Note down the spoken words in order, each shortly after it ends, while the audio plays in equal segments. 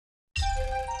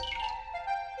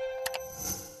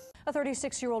A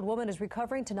 36-year-old woman is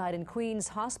recovering tonight in Queens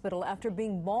Hospital after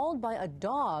being mauled by a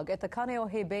dog at the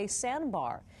Kaneohe Bay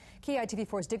Sandbar.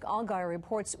 KITV4's Dick Allgaier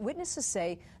reports witnesses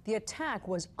say the attack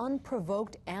was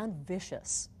unprovoked and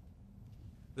vicious.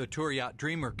 The tour yacht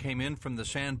Dreamer came in from the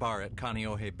Sandbar at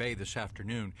Kaneohe Bay this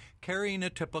afternoon, carrying a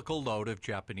typical load of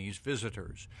Japanese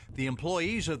visitors. The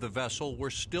employees of the vessel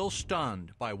were still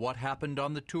stunned by what happened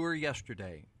on the tour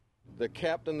yesterday. The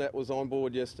captain that was on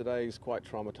board yesterday is quite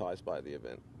traumatized by the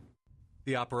event.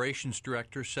 The operations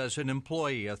director says an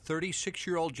employee, a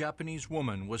 36-year-old Japanese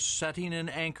woman, was setting an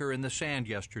anchor in the sand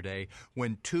yesterday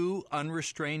when two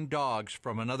unrestrained dogs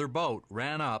from another boat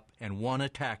ran up and one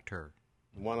attacked her.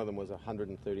 One of them was a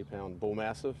 130-pound bull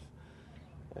mastiff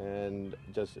and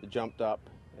just jumped up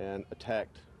and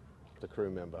attacked the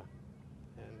crew member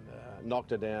and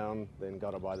knocked her down, then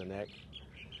got her by the neck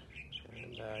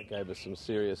and gave her some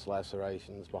serious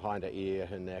lacerations behind her ear,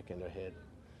 her neck and her head.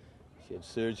 She had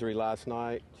surgery last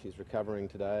night. She's recovering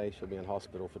today. She'll be in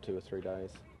hospital for 2 or 3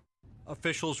 days.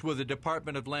 Officials with the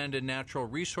Department of Land and Natural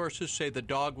Resources say the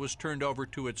dog was turned over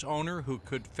to its owner, who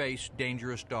could face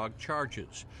dangerous dog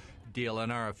charges.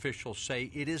 DLNR officials say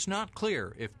it is not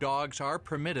clear if dogs are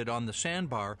permitted on the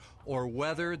Sandbar or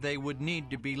whether they would need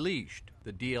to be leashed.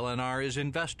 The DLNR is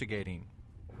investigating.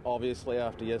 Obviously,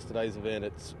 after yesterday's event,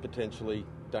 it's potentially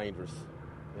dangerous.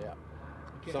 Yeah.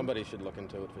 Somebody should look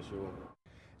into it for sure.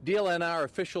 DLNR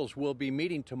officials will be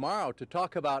meeting tomorrow to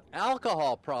talk about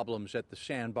alcohol problems at the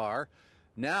Sandbar.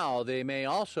 Now they may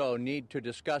also need to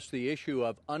discuss the issue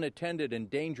of unattended and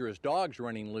dangerous dogs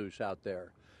running loose out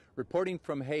there. Reporting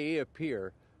from Heiea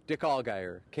Pier, Dick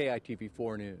Allgaier,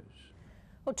 KITV4 News.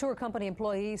 Well, tour company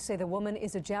employees say the woman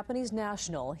is a Japanese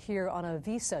national here on a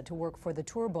visa to work for the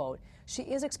tour boat. She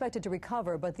is expected to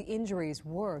recover, but the injuries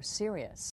were serious.